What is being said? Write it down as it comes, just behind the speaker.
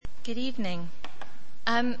Good evening.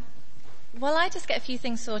 While I just get a few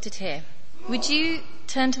things sorted here, would you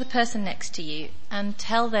turn to the person next to you and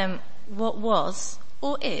tell them what was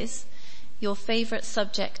or is your favourite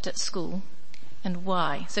subject at school and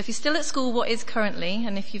why? So if you're still at school, what is currently?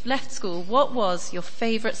 And if you've left school, what was your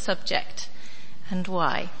favourite subject and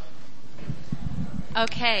why?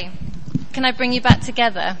 Okay. Can I bring you back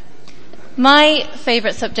together? My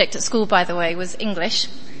favourite subject at school, by the way, was English.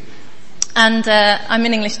 And I'm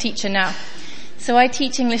an English teacher now. So I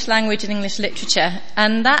teach English language and English literature,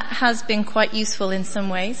 and that has been quite useful in some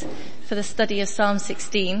ways for the study of Psalm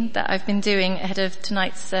 16 that I've been doing ahead of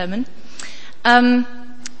tonight's sermon. I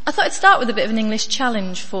thought I'd start with a bit of an English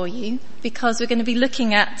challenge for you, because we're going to be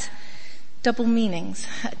looking at double meanings,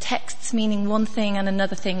 texts meaning one thing and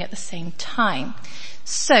another thing at the same time.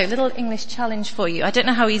 So, little English challenge for you. I don't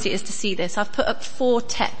know how easy it is to see this. I've put up 4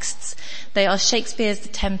 texts. They are Shakespeare's The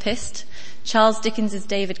Tempest, Charles Dickens's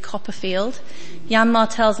David Copperfield, Jan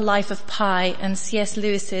Martel's Life of Pi, and C.S.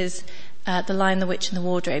 Lewis's The Lion, the Witch and the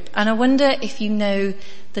Wardrobe. And I wonder if you know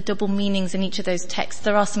the double meanings in each of those texts.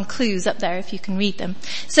 There are some clues up there if you can read them.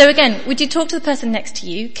 So again, would you talk to the person next to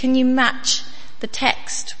you? Can you match the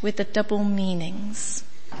text with the double meanings?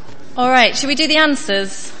 Alright, should we do the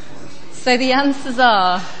answers? So the answers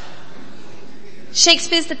are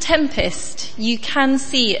Shakespeare's The Tempest. You can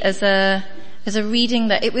see as a reading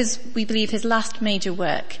that it was, we believe, his last major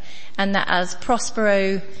work, and that as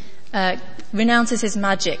Prospero renounces his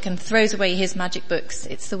magic and throws away his magic books,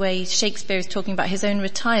 it's the way Shakespeare is talking about his own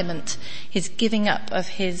retirement, his giving up of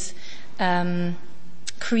his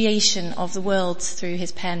creation of the worlds through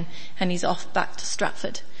his pen, and he's off back to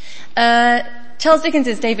Stratford. Charles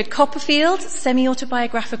Dickens's David Copperfield,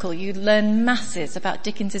 semi-autobiographical. You learn masses about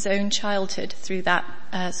Dickens's own childhood through that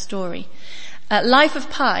story. Life of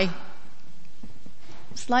Pi.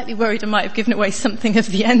 Slightly worried I might have given away something of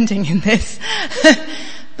the ending in this.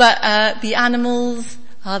 But the animals,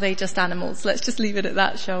 are they just animals? Let's just leave it at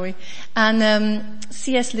that, shall we? And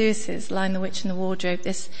C.S. Lewis's Lion, the Witch and the Wardrobe,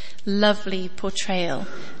 this lovely portrayal,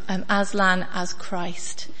 Aslan as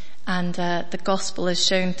Christ, and the gospel is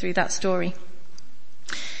shown through that story.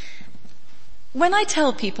 When I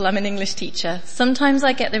tell people I'm an English teacher, sometimes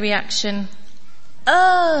I get the reaction,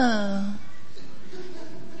 oh,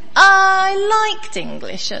 I liked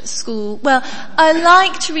English at school. Well, I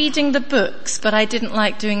liked reading the books, but I didn't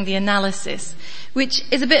like doing the analysis, which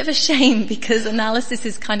is a bit of a shame because analysis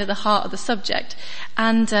is kind of the heart of the subject.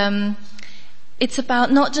 And it's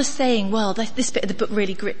about not just saying, well, this bit of the book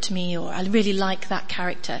really gripped me, or I really like that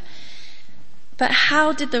character. But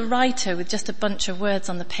how did the writer, with just a bunch of words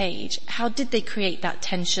on the page, how did they create that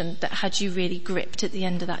tension that had you really gripped at the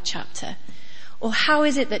end of that chapter? Or how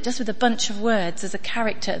is it that just with a bunch of words there's a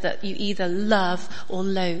character that you either love or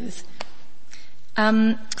loathe?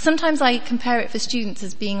 Sometimes I compare it for students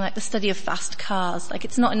as being like the study of fast cars. Like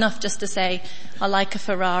it's not enough just to say, I like a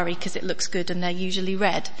Ferrari because it looks good and they're usually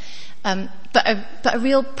red. But a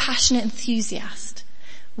real passionate enthusiast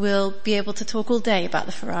will be able to talk all day about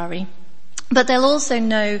the Ferrari. But they'll also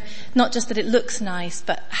know not just that it looks nice,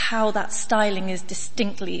 but how that styling is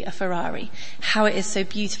distinctly a Ferrari, how it is so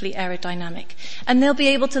beautifully aerodynamic. And they'll be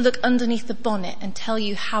able to look underneath the bonnet and tell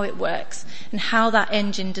you how it works and how that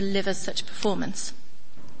engine delivers such performance.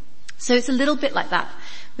 So it's a little bit like that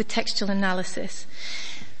with textual analysis.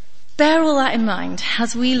 Bear all that in mind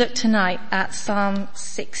as we look tonight at Psalm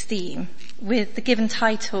 16 with the given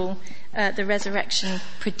title, The Resurrection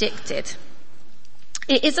Predicted.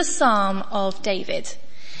 It is a psalm of David,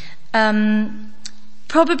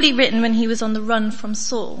 probably written when he was on the run from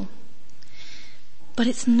Saul. But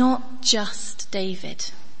it's not just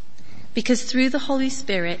David, because through the Holy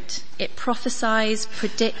Spirit, it prophesies,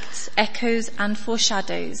 predicts, echoes, and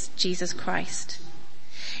foreshadows Jesus Christ.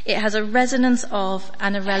 It has a resonance of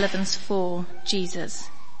and a relevance for Jesus.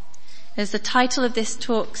 As the title of this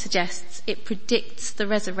talk suggests, it predicts the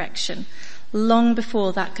resurrection long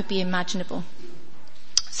before that could be imaginable.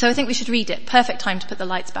 So I think we should read it. Perfect time to put the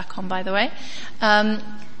lights back on, by the way.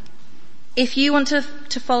 If you want to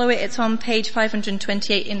follow it, it's on page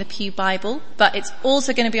 528 in the Pew Bible, but it's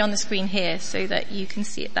also going to be on the screen here so that you can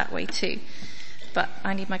see it that way too. But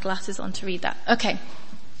I need my glasses on to read that. Okay.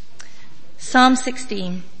 Psalm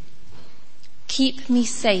 16. Keep me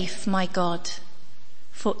safe, my God,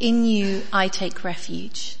 for in you I take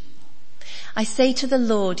refuge. I say to the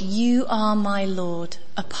Lord, you are my Lord.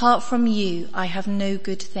 Apart from you, I have no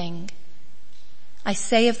good thing. I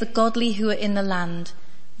say of the godly who are in the land,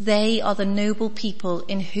 they are the noble people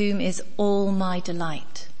in whom is all my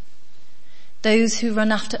delight. Those who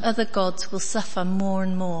run after other gods will suffer more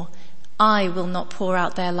and more. I will not pour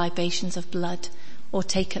out their libations of blood or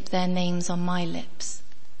take up their names on my lips.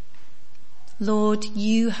 Lord,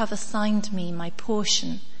 you have assigned me my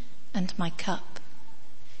portion and my cup.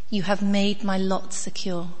 You have made my lot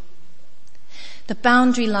secure. The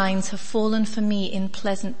boundary lines have fallen for me in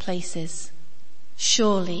pleasant places.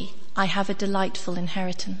 Surely I have a delightful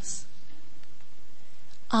inheritance.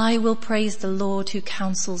 I will praise the Lord who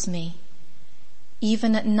counsels me.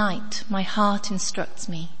 Even at night my heart instructs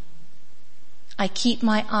me. I keep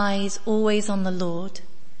my eyes always on the Lord.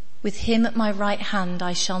 With him at my right hand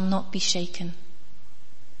I shall not be shaken.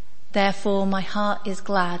 Therefore my heart is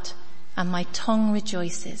glad and my tongue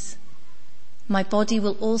rejoices. My body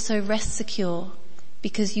will also rest secure,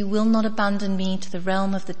 because you will not abandon me to the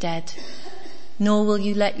realm of the dead, nor will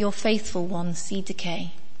you let your faithful one see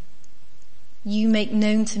decay. You make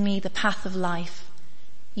known to me the path of life.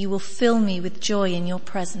 You will fill me with joy in your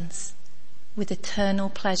presence, with eternal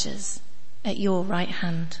pleasures at your right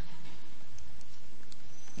hand.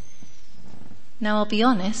 Now I'll be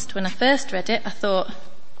honest, when I first read it, I thought,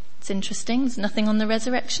 it's interesting, there's nothing on the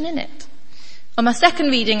resurrection in it. On my second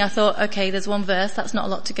reading, I thought, okay, there's one verse, that's not a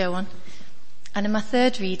lot to go on. And in my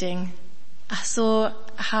third reading, I saw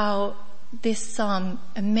how this psalm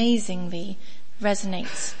amazingly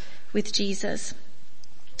resonates with Jesus.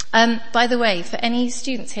 By the way, for any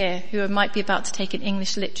students here who might be about to take an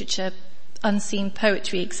English literature unseen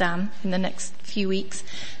poetry exam in the next few weeks,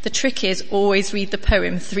 the trick is always read the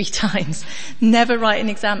poem 3 times. Never write an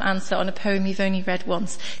exam answer on a poem you've only read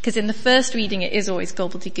once, because in the first reading it is always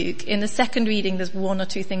gobbledygook. In the second reading there's 1 or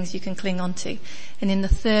 2 things you can cling on to. And in the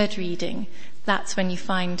third reading, that's when you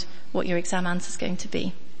find what your exam answer is going to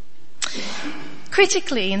be.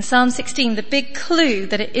 Critically, in Psalm 16, the big clue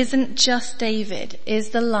that it isn't just David is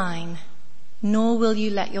the line, "Nor will you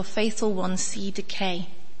let your faithful one see decay."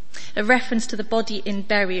 A reference to the body in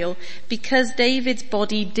burial, because David's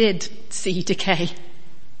body did see decay.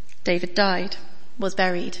 David died, was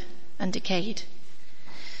buried, and decayed.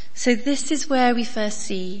 So this is where we first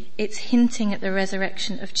see it's hinting at the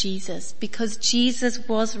resurrection of Jesus, because Jesus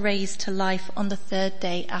was raised to life on the 3rd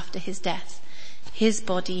day after his death. His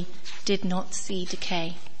body did not see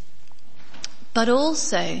decay. But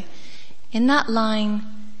also, in that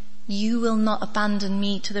line, "You will not abandon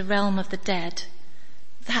me to the realm of the dead,"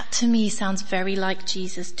 that to me sounds very like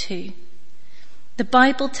Jesus too. The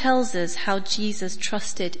Bible tells us how Jesus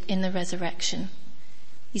trusted in the resurrection.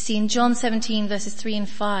 You see, in John 17 verses 3 and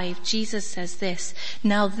 5, Jesus says this,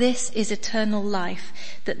 "Now this is eternal life,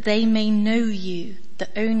 that they may know you, the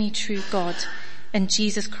only true God, and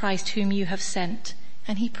Jesus Christ whom you have sent."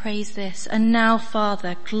 And he prays this, "And now,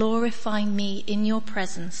 Father, glorify me in your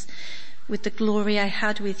presence with the glory I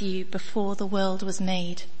had with you before the world was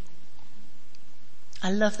made." I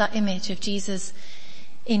love that image of Jesus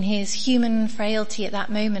in his human frailty at that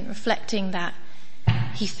moment, reflecting that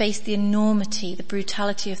he faced the enormity, the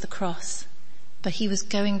brutality of the cross, but he was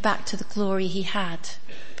going back to the glory he had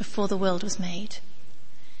before the world was made.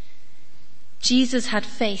 Jesus had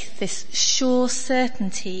faith, this sure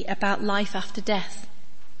certainty about life after death.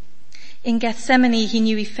 In Gethsemane, he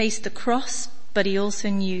knew he faced the cross, but he also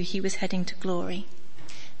knew he was heading to glory.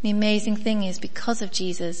 The amazing thing is, because of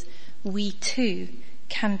Jesus, we too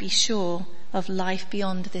can be sure of life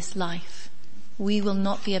beyond this life. We will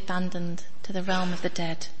not be abandoned to the realm of the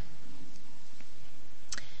dead.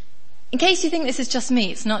 In case you think this is just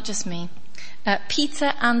me, it's not just me.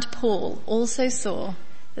 Peter and Paul also saw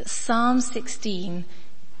that Psalm 16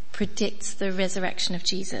 predicts the resurrection of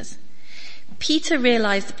Jesus. Peter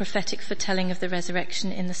realized the prophetic foretelling of the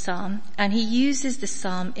resurrection in the psalm, and he uses this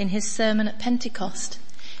psalm in his sermon at Pentecost.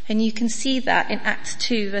 And you can see that in Acts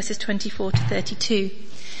 2 verses 24 to 32.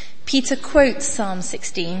 Peter quotes Psalm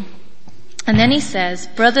 16, and then he says,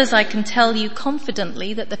 "Brothers, I can tell you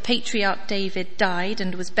confidently that the patriarch David died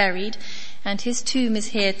and was buried, and his tomb is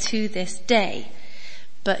here to this day.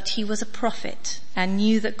 But he was a prophet and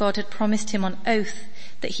knew that God had promised him on oath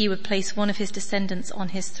that he would place one of his descendants on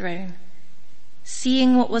his throne.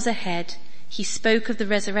 Seeing what was ahead, he spoke of the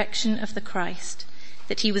resurrection of the Christ,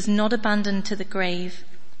 that he was not abandoned to the grave,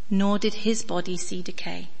 nor did his body see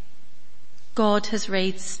decay. God has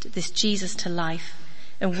raised this Jesus to life,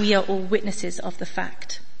 and we are all witnesses of the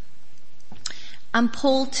fact." And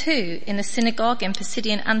Paul too, in the synagogue in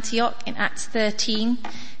Pisidian Antioch in Acts 13,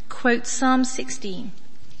 quotes Psalm 16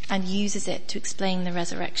 and uses it to explain the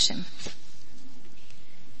resurrection.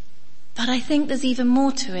 But I think there's even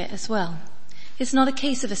more to it as well. It's not a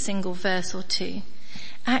case of a single verse or 2.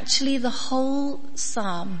 Actually, the whole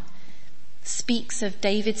psalm speaks of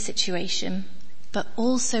David's situation, but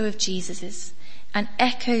also of Jesus's, and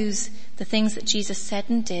echoes the things that Jesus said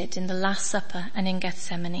and did in the Last Supper and in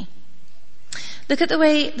Gethsemane. Look at the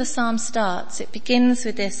way the psalm starts. It begins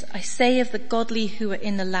with this, I say of the godly who are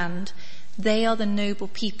in the land, they are the noble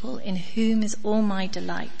people in whom is all my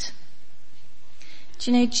delight.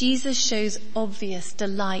 Do you know, Jesus shows obvious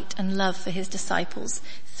delight and love for his disciples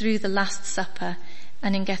through the Last Supper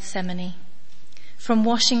and in Gethsemane. From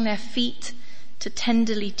washing their feet to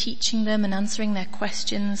tenderly teaching them and answering their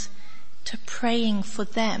questions to praying for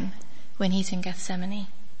them when he's in Gethsemane.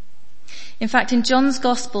 In fact, in John's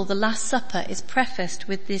Gospel, the Last Supper is prefaced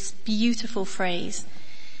with this beautiful phrase,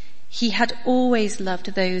 he had always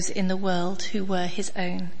loved those in the world who were his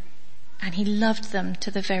own, and he loved them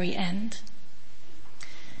to the very end.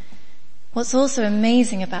 What's also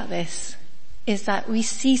amazing about this is that we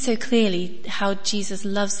see so clearly how Jesus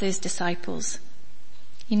loves those disciples.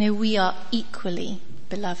 You know, we are equally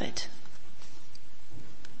beloved.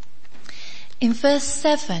 In verse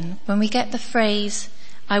 7, when we get the phrase,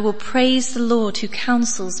 I will praise the Lord who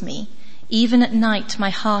counsels me, even at night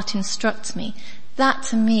my heart instructs me, that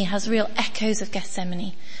to me has real echoes of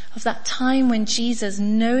Gethsemane, of that time when Jesus,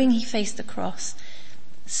 knowing he faced the cross,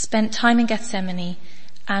 spent time in Gethsemane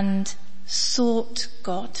and sought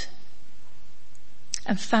God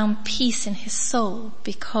and found peace in his soul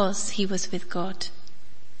because he was with God.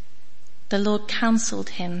 The Lord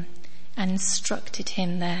counseled him and instructed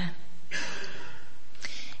him there.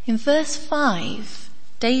 In verse 5,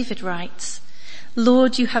 David writes,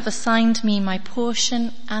 Lord, you have assigned me my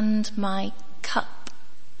portion and my cup.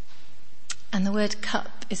 And the word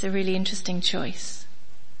cup is a really interesting choice.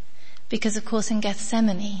 Because of course in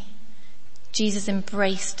Gethsemane, Jesus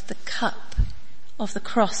embraced the cup of the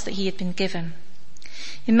cross that he had been given.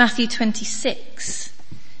 In Matthew 26,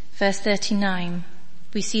 verse 39,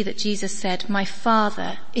 we see that Jesus said, my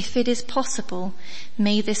Father, if it is possible,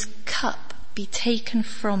 may this cup be taken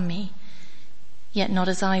from me, yet not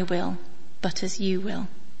as I will, but as you will.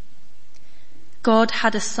 God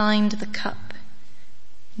had assigned the cup.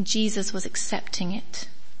 Jesus was accepting it.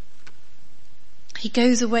 He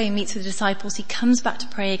goes away, meets with the disciples. He comes back to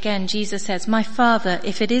pray again. Jesus says, my Father,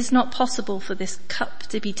 if it is not possible for this cup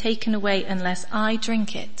to be taken away unless I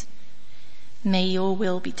drink it, may your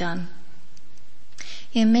will be done.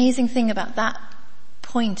 The amazing thing about that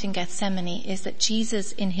point in Gethsemane is that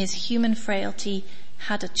Jesus, in his human frailty,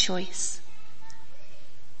 had a choice.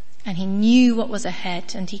 And he knew what was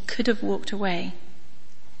ahead and he could have walked away.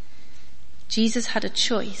 Jesus had a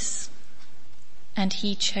choice and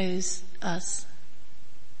he chose us.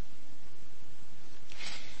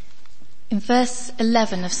 In verse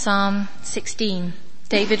 11 of Psalm 16,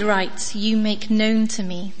 David writes, you make known to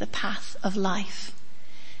me the path of life.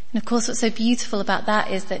 And of course what's so beautiful about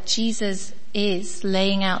that is that Jesus is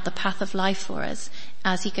laying out the path of life for us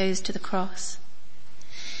as he goes to the cross.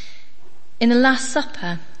 In the Last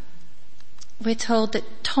Supper, we're told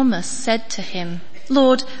that Thomas said to him,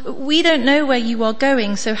 Lord, we don't know where you are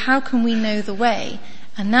going, so how can we know the way?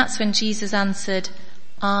 And that's when Jesus answered,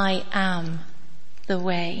 I am the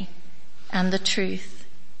way and the truth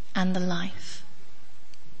and the life.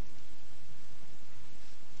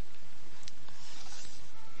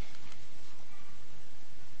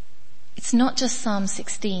 It's not just Psalm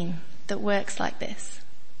 16 that works like this,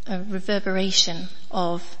 a reverberation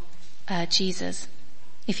of Jesus.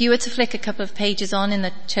 If you were to flick a couple of pages on in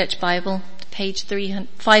the Church Bible, to page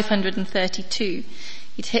 532,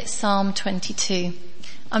 you'd hit Psalm 22.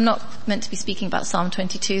 I'm not meant to be speaking about Psalm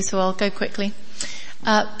 22, so I'll go quickly.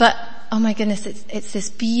 But, oh my goodness, it's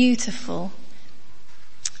this beautiful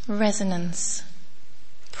resonance,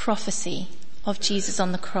 prophecy of Jesus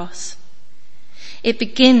on the cross. It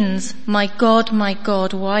begins, my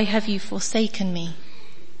God, why have you forsaken me?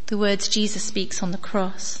 The words Jesus speaks on the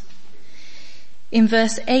cross. In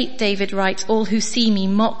verse 8, David writes, all who see me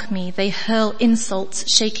mock me. They hurl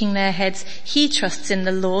insults, shaking their heads. He trusts in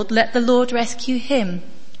the Lord. Let the Lord rescue him.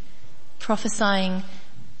 Prophesying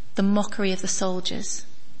the mockery of the soldiers.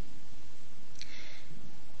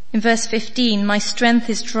 In verse 15, my strength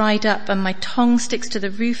is dried up and my tongue sticks to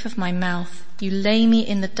the roof of my mouth. You lay me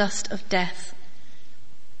in the dust of death.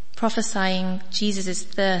 Prophesying Jesus'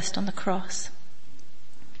 thirst on the cross.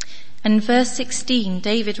 And in verse 16,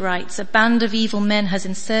 David writes, a band of evil men has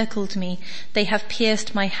encircled me. They have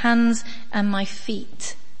pierced my hands and my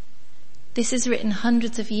feet. This is written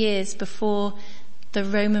hundreds of years before the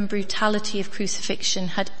Roman brutality of crucifixion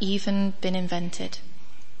had even been invented.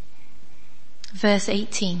 Verse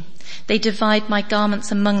 18, they divide my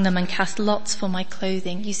garments among them and cast lots for my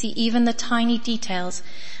clothing. You see, even the tiny details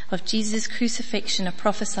of Jesus' crucifixion are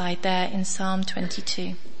prophesied there in Psalm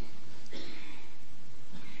 22.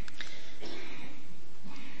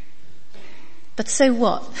 But so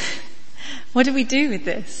what? What do we do with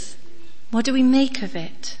this? What do we make of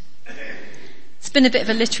it? It's been a bit of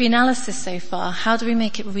a literary analysis so far. How do we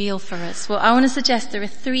make it real for us? Well, I want to suggest there are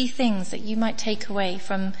 3 things that you might take away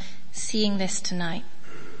from seeing this tonight.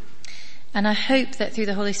 And I hope that through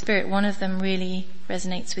the Holy Spirit, one of them really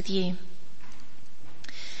resonates with you.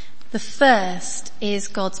 The first is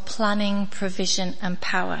God's planning, provision, and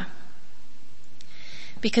power.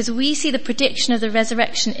 Because we see the prediction of the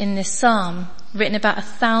resurrection in this psalm, written about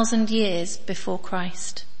 1,000 years before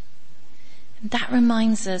Christ. And that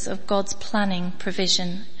reminds us of God's planning,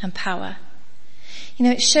 provision, and power. You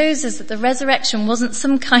know, it shows us that the resurrection wasn't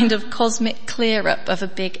some kind of cosmic clear-up of a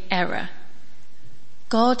big error.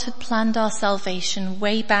 God had planned our salvation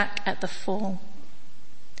way back at the fall.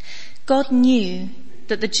 God knew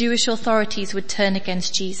that the Jewish authorities would turn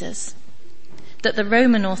against Jesus, that the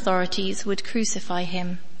Roman authorities would crucify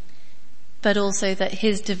him, but also that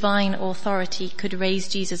his divine authority could raise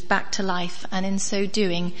Jesus back to life and in so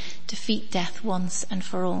doing defeat death once and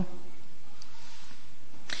for all.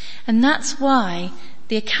 And that's why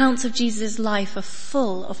the accounts of Jesus' life are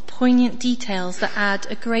full of poignant details that add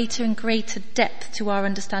a greater and greater depth to our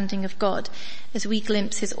understanding of God as we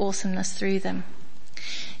glimpse his awesomeness through them.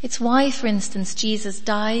 It's why, for instance, Jesus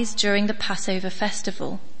dies during the Passover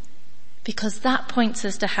festival, because that points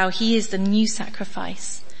us to how he is the new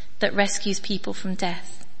sacrifice that rescues people from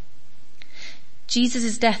death.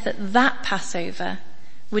 Jesus' death at that Passover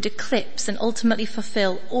would eclipse and ultimately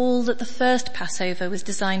fulfill all that the first Passover was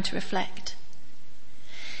designed to reflect.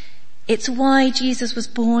 It's why Jesus was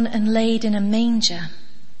born and laid in a manger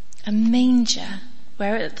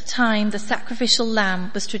where at the time the sacrificial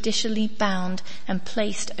lamb was traditionally bound and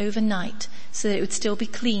placed overnight so that it would still be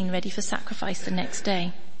clean, ready for sacrifice the next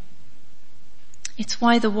day. It's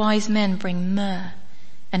why the wise men bring myrrh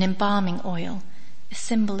and embalming oil, a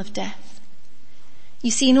symbol of death. You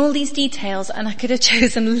see, in all these details, and I could have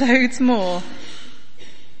chosen loads more,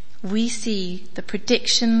 we see the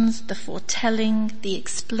predictions, the foretelling, the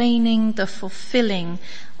explaining, the fulfilling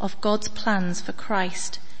of God's plans for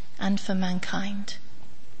Christ and for mankind.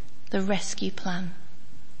 The rescue plan.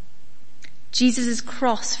 Jesus'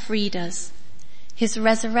 cross freed us. His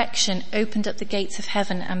resurrection opened up the gates of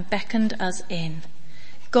heaven and beckoned us in.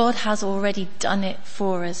 God has already done it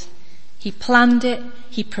for us. He planned it,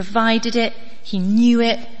 he provided it, he knew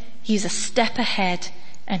it, he's a step ahead,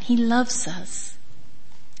 and he loves us.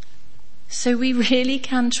 So we really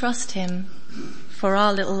can trust him for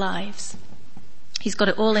our little lives. He's got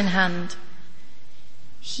it all in hand.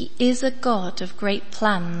 He is a God of great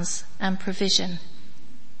plans and provision.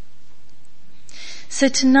 So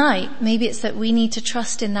tonight, maybe it's that we need to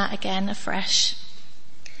trust in that again afresh.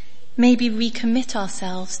 Maybe recommit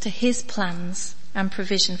ourselves to his plans and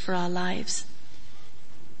provision for our lives.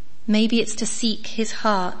 Maybe it's to seek his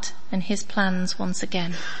heart and his plans once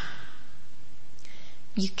again.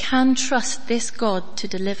 You can trust this God to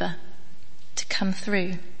deliver, to come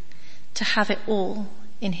through, to have it all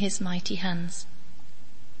in his mighty hands.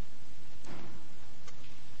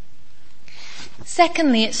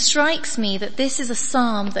 Secondly, it strikes me that this is a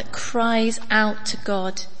psalm that cries out to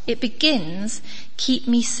God. It begins, "Keep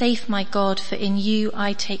me safe, my God, for in you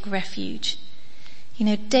I take refuge." You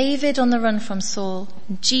know, David on the run from Saul,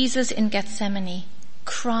 Jesus in Gethsemane,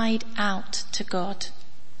 cried out to God.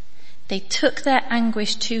 They took their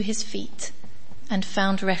anguish to his feet and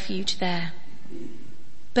found refuge there.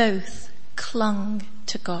 Both clung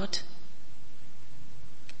to God.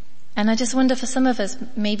 And I just wonder for some of us,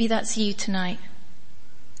 maybe that's you tonight.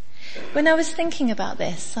 When I was thinking about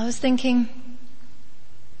this, I was thinking,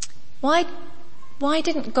 why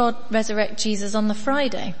didn't God resurrect Jesus on the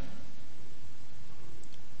Friday?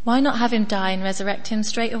 Why not have him die and resurrect him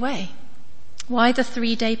straight away? Why the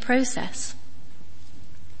 3-day process?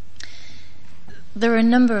 There are a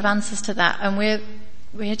number of answers to that, and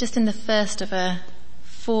we're just in the first of a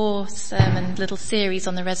 4-sermon little series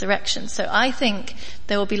on the resurrection. So I think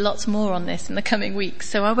there will be lots more on this in the coming weeks.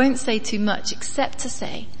 So I won't say too much except to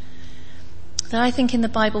say that I think in the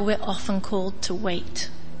Bible we're often called to wait.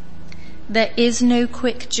 There is no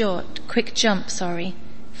quick jump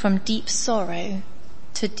from deep sorrow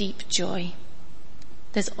to deep joy.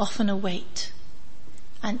 There's often a wait.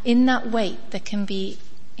 And in that wait there can be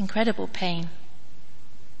incredible pain.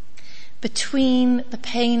 Between the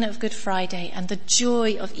pain of Good Friday and the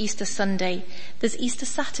joy of Easter Sunday, there's Easter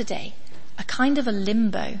Saturday, a kind of a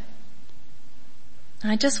limbo.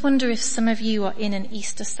 And I just wonder if some of you are in an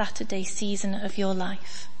Easter Saturday season of your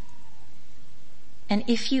life. And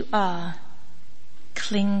if you are,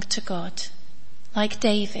 cling to God, like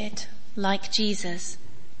David, like Jesus.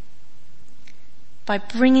 By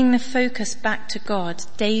bringing the focus back to God,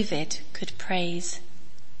 David could praise.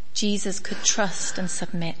 Jesus could trust and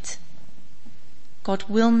submit. God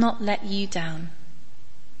will not let you down.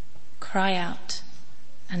 Cry out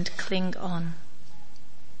and cling on.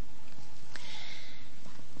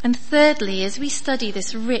 And thirdly, as we study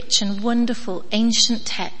this rich and wonderful ancient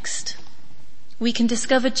text, we can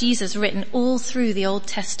discover Jesus written all through the Old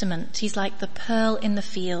Testament. He's like the pearl in the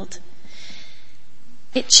field.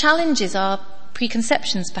 It challenges our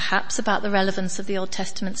preconceptions, perhaps, about the relevance of the Old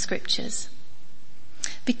Testament scriptures.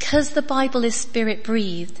 Because the Bible is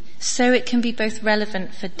Spirit-breathed, so it can be both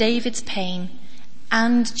relevant for David's pain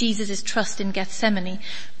and Jesus' trust in Gethsemane.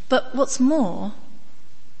 But what's more,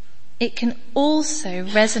 it can also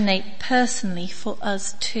resonate personally for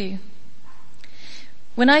us too.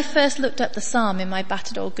 When I first looked up the psalm in my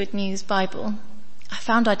battered old Good News Bible, I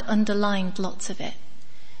found I'd underlined lots of it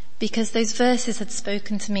because those verses had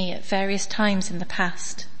spoken to me at various times in the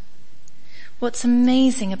past. What's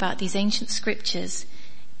amazing about these ancient scriptures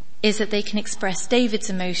is that they can express David's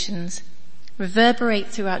emotions, reverberate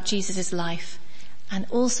throughout Jesus' life, and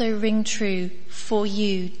also ring true for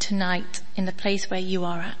you tonight in the place where you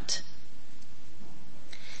are at.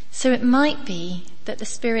 So it might be that the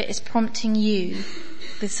Spirit is prompting you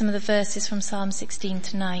with some of the verses from Psalm 16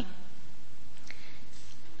 tonight.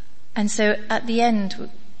 And so at the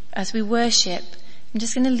end, as we worship, I'm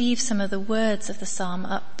just going to leave some of the words of the psalm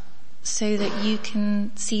up so that you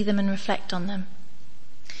can see them and reflect on them.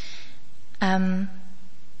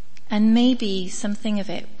 And maybe something of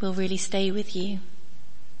it will really stay with you.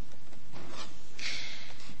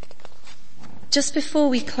 Just before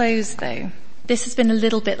we close though, this has been a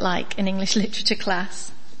little bit like an English literature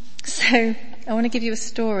class. So I want to give you a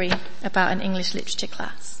story about an English literature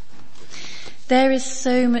class. There is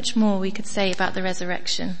so much more we could say about the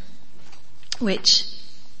resurrection, which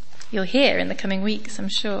you'll hear in the coming weeks, I'm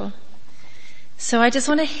sure. So I just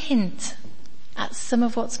want to hint at some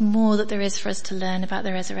of what's more that there is for us to learn about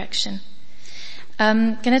the resurrection.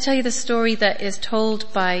 I'm going to tell you the story that is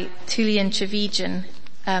told by Tullian Tchividjian.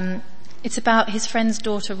 It's about his friend's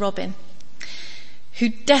daughter Robin, who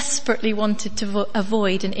desperately wanted to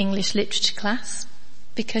avoid an English literature class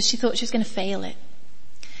because she thought she was going to fail it.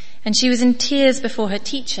 And she was in tears before her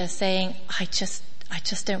teacher saying, I just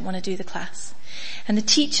don't want to do the class. And the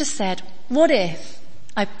teacher said, what if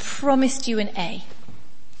I promised you an A?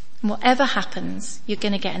 And whatever happens, you're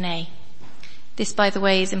going to get an A. This, by the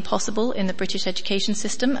way, is impossible in the British education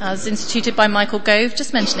system as instituted by Michael Gove,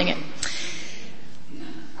 just mentioning it.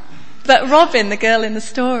 But Robin, the girl in the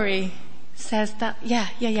story, says that, yeah,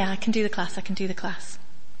 I can do the class.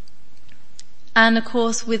 And of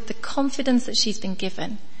course, with the confidence that she's been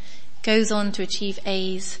given, goes on to achieve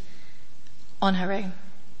A's on her own.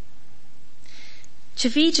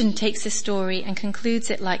 Tchividjian takes this story and concludes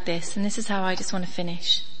it like this, and this is how I just want to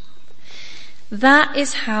finish. That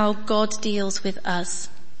is how God deals with us.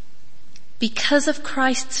 Because of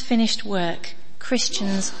Christ's finished work,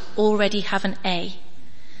 Christians already have an A.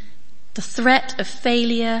 The threat of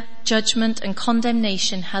failure, judgment, and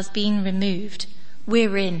condemnation has been removed.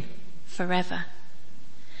 We're in forever.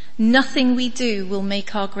 Nothing we do will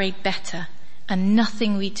make our grade better, and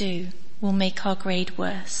nothing we do will make our grade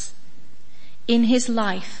worse. In his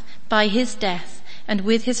life, by his death, and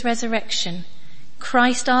with his resurrection,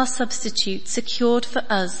 Christ our substitute secured for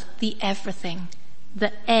us the everything,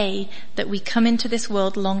 the A that we come into this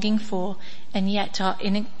world longing for and yet are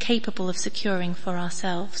incapable of securing for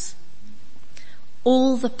ourselves.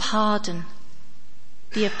 All the pardon,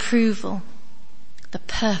 the approval, the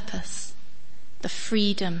purpose, the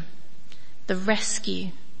freedom, the rescue,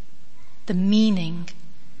 the meaning,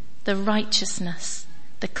 the righteousness,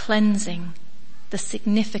 the cleansing, the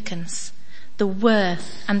significance, the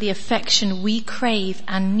worth and the affection we crave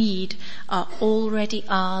and need are already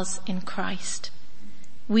ours in Christ.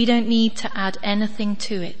 We don't need to add anything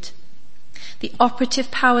to it. The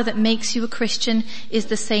operative power that makes you a Christian is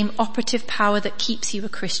the same operative power that keeps you a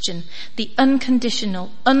Christian. The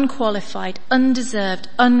unconditional, unqualified, undeserved,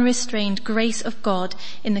 unrestrained grace of God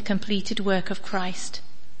in the completed work of Christ.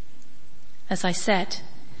 As I said,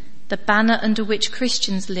 the banner under which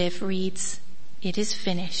Christians live reads, "It is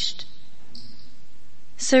finished."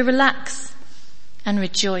 So relax and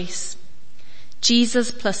rejoice.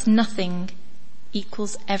 Jesus plus nothing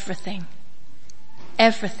equals everything.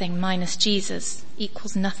 Everything minus Jesus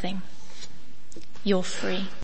equals nothing. You're free.